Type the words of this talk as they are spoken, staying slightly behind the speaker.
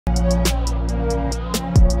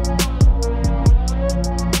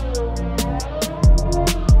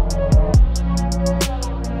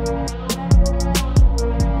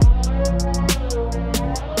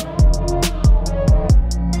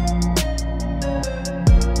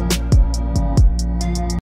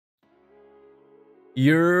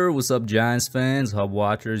What's up, Giants fans, Hub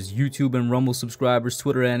watchers, YouTube and Rumble subscribers,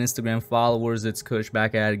 Twitter and Instagram followers? It's Kush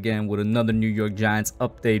back at it again with another New York Giants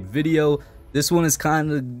update video. This one is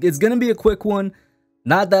it's gonna be a quick one,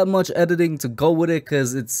 not that much editing to go with it,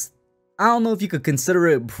 because I don't know if you could consider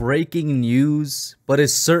it breaking news, but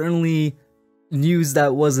it's certainly news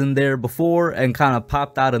that wasn't there before and kind of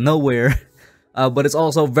popped out of nowhere. But it's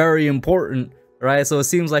also very important, right? So it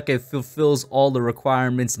seems like it fulfills all the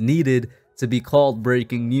requirements needed to be called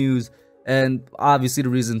breaking news. And obviously the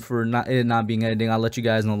reason for it not being editing, I'll let you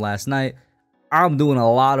guys know last night. I'm doing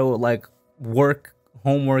a lot of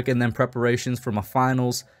homework and then preparations for my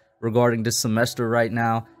finals regarding this semester right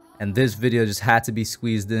now, and this video just had to be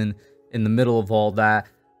squeezed in the middle of all that.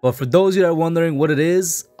 But for those of you that are wondering what it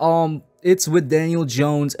is, it's with Daniel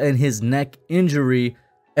Jones and his neck injury.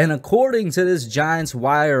 And according to this Giants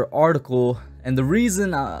Wire article, and the reason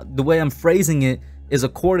the way I'm phrasing it is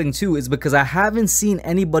according to, is because I haven't seen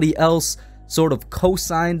anybody else sort of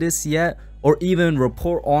co-sign this yet or even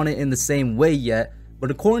report on it in the same way yet. But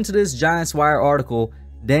according to this Giants Wire article,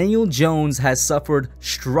 Daniel Jones has suffered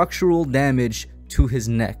structural damage to his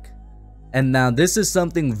neck. And now this is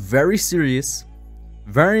something very serious,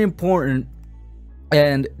 very important,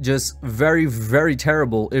 and just very, very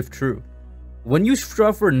terrible if true. When you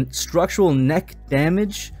suffer structural neck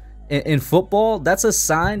damage in football, that's a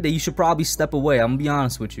sign that you should probably step away. I'm gonna be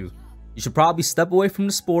honest with you. You should probably step away from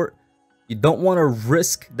the sport. You don't want to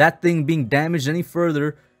risk that thing being damaged any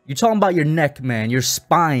further. You're talking about your neck, man, your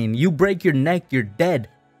spine. You break your neck, you're dead.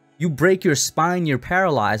 You break your spine, you're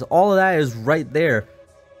paralyzed. All of that is right there.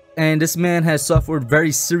 And this man has suffered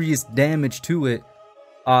very serious damage to it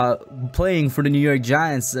playing for the New York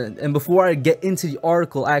Giants. And before I get into the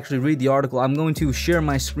article, actually read the article, I'm going to share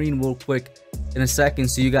my screen real quick in a second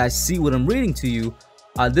so you guys see what I'm reading to you.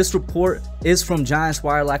 This report is from Giants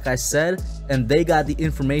Wire, like I said, and they got the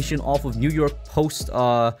information off of New York Post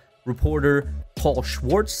reporter Paul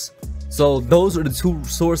Schwartz. So those are the two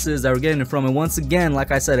sources that we're getting it from. And once again,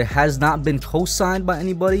 like I said, it has not been co-signed by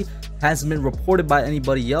anybody, hasn't been reported by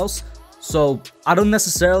anybody else. So I don't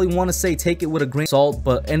necessarily want to say take it with a grain of salt,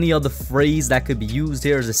 but any other phrase that could be used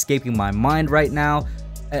here is escaping my mind right now.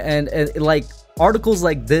 And like articles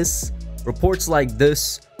like this, reports like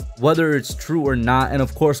this, whether it's true or not, and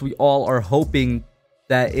of course we all are hoping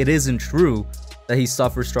that it isn't true that he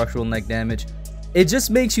suffered structural neck damage, it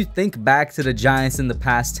just makes you think back to the Giants in the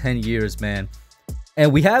past 10 years, man.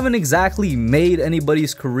 And we haven't exactly made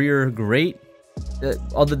anybody's career great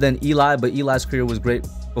other than Eli, but Eli's career was great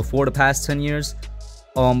before the past 10 years.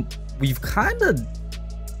 We've kind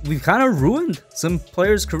of ruined some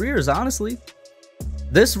players' careers, honestly.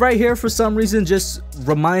 This right here, for some reason, just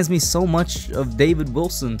reminds me so much of David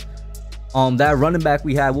Wilson. That running back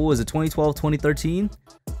we had, what was it, 2012, 2013?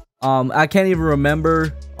 I can't even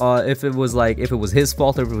remember if it was his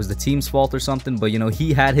fault or if it was the team's fault or something, but you know,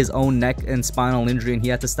 he had his own neck and spinal injury and he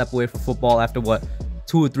had to step away from football after what,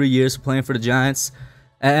 2 or 3 years of playing for the Giants.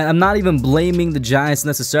 And I'm not even blaming the Giants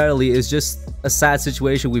necessarily, it's just a sad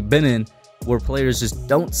situation we've been in where players just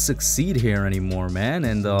don't succeed here anymore, man.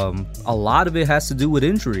 And a lot of it has to do with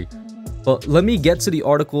injury. But let me get to the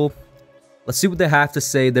article. Let's see what they have to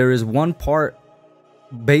say. There is one part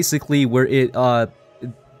basically where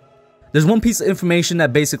there's one piece of information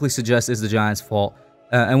that basically suggests it's the Giants' fault.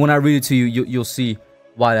 And when I read it to you, you'll see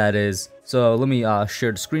why that is. So let me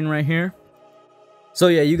share the screen right here. So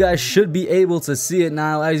yeah, you guys should be able to see it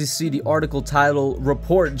now. As you see, the article title,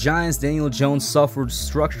 Report Giants Daniel Jones Suffered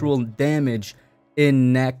Structural Damage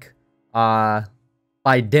in Neck, by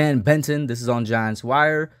Dan Benton. This is on Giants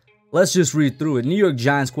Wire. Let's just read through it. New York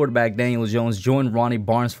Giants quarterback Daniel Jones joined Ronnie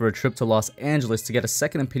Barnes for a trip to Los Angeles to get a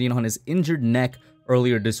second opinion on his injured neck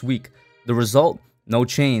earlier this week. The result? No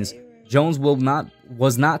change. Jones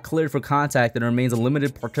was not cleared for contact and remains a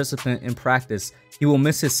limited participant in practice. He will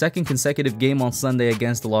miss his second consecutive game on Sunday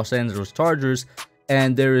against the Los Angeles Chargers,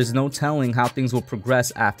 and there is no telling how things will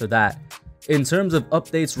progress after that. In terms of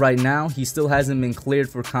updates right now, he still hasn't been cleared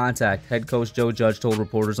for contact, head coach Joe Judge told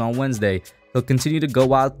reporters on Wednesday. He'll continue to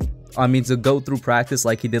go through practice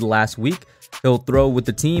like he did last week. He'll throw with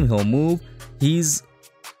the team, he'll move. He's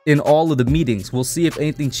in all of the meetings. We'll see if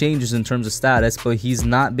anything changes in terms of status, but he's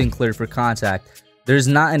not been cleared for contact. There's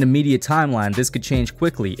not an immediate timeline. This could change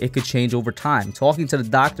quickly. It could change over time. Talking to the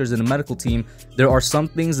doctors and the medical team, there are some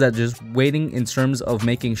things that just waiting in terms of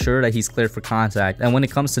making sure that he's cleared for contact. And when it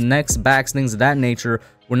comes to necks, backs, things of that nature,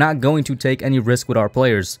 we're not going to take any risk with our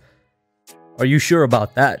players. Are you sure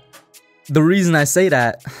about that? The reason I say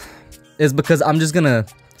that is because I'm just gonna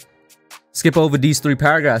skip over these 3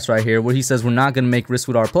 paragraphs right here where he says we're not going to make risks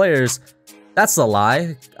with our players. That's a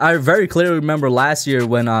lie. I very clearly remember last year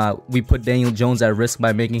when we put Daniel Jones at risk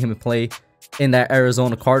by making him play in that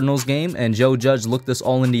Arizona Cardinals game, and Joe Judge looked us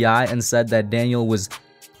all in the eye and said that Daniel was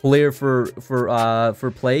clear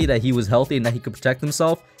for play, that he was healthy and that he could protect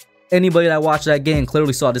himself. Anybody that watched that game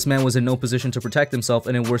clearly saw this man was in no position to protect himself,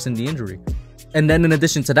 and it worsened the injury. And then in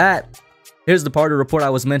addition to that, here's the part of the report I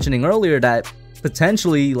was mentioning earlier that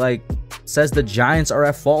potentially like says the Giants are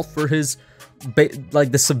at fault for his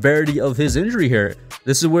the severity of his injury here.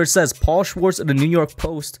 This is where it says Paul Schwartz of the New York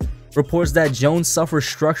Post reports that Jones suffered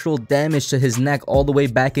structural damage to his neck all the way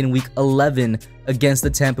back in week 11 against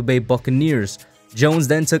the Tampa Bay Buccaneers. Jones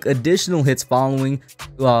then took additional hits following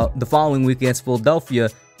the following week against Philadelphia,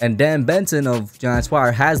 and Dan Benton of Giants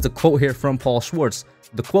Wire has the quote here from Paul Schwartz.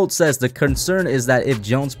 The quote says, "The concern is that if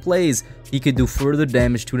Jones plays, he could do further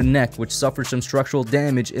damage to the neck, which suffered some structural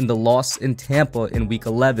damage in the loss in Tampa in week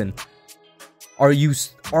 11. Are you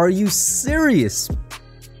serious?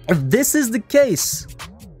 If this is the case,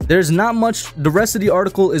 there's not much. The rest of the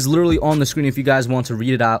article is literally on the screen if you guys want to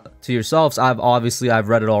read it out to yourselves. I've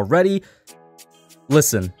read it already.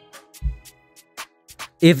 Listen,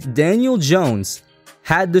 if Daniel Jones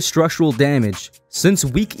had the structural damage since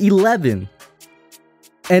week 11,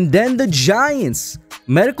 and then the Giants,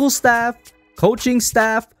 medical staff, coaching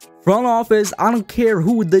staff, front office, I don't care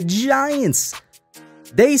who, the Giants,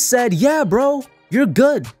 they said, yeah, bro, you're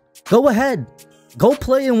good. Go ahead. Go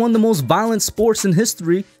play in one of the most violent sports in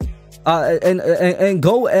history, and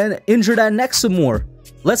go and injure that neck some more.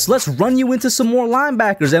 Let's run you into some more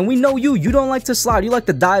linebackers. And we know you don't like to slide. You like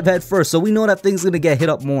to dive head first. So we know that thing's going to get hit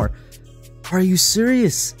up more. Are you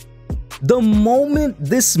serious? The moment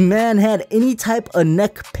this man had any type of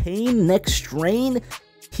neck pain, neck strain,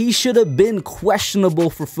 he should have been questionable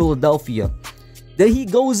for Philadelphia. Then he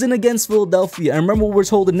goes in against Philadelphia, and remember what we're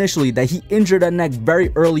told initially, that he injured that neck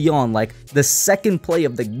very early on, like the second play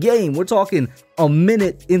of the game. We're talking a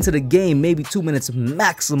minute into the game, maybe 2 minutes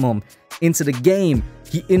maximum into the game,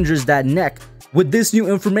 he injures that neck. With this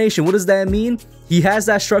new information, what does that mean? He has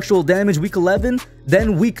that structural damage week 11,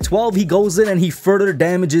 then week 12 he goes in and he further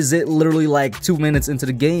damages it literally like 2 minutes into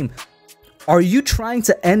the game. Are you trying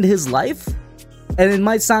to end his life? And it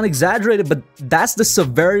might sound exaggerated, but that's the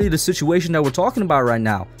severity of the situation that we're talking about right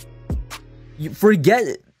now. You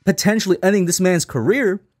forget potentially ending this man's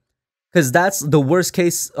career, because that's the worst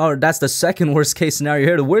case, or that's the second worst case scenario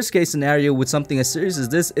here. The worst case scenario with something as serious as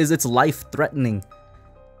this is it's life-threatening.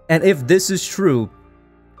 And if this is true,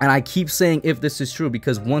 and I keep saying if this is true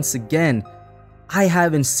because once again, I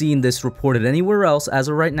haven't seen this reported anywhere else as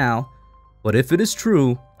of right now, but if it is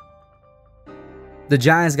true, the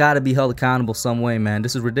Giants got to be held accountable some way, man.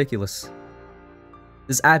 This is ridiculous.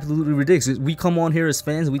 This is absolutely ridiculous. We come on here as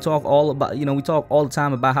fans, we talk all about, we talk all the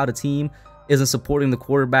time about how the team isn't supporting the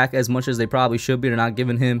quarterback as much as they probably should be. They're not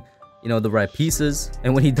giving him, the right pieces.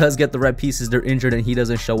 And when he does get the right pieces, they're injured and he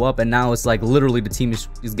doesn't show up. And now it's like literally the team is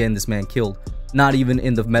getting this man killed. Not even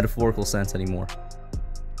in the metaphorical sense anymore.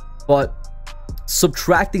 But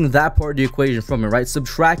subtracting that part of the equation from it, right?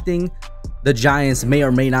 Subtracting the Giants may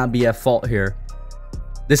or may not be at fault here.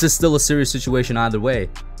 This is still a serious situation either way.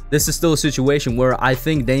 This is still a situation where I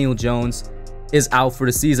think Daniel Jones is out for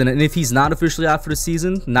the season. And if he's not officially out for the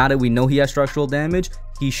season, now that we know he has structural damage,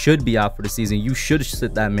 he should be out for the season. You should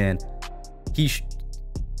sit that man. He should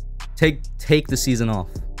take the season off.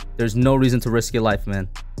 There's no reason to risk your life, man.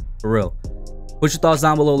 For real. Put your thoughts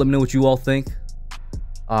down below. Let me know what you all think.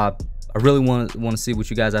 I really want to see what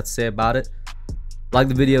you guys have to say about it. Like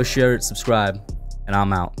the video, share it, subscribe, and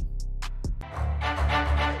I'm out.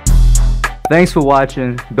 Thanks for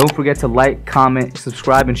watching. Don't forget to like, comment,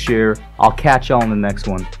 subscribe, and share. I'll catch y'all in the next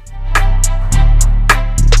one.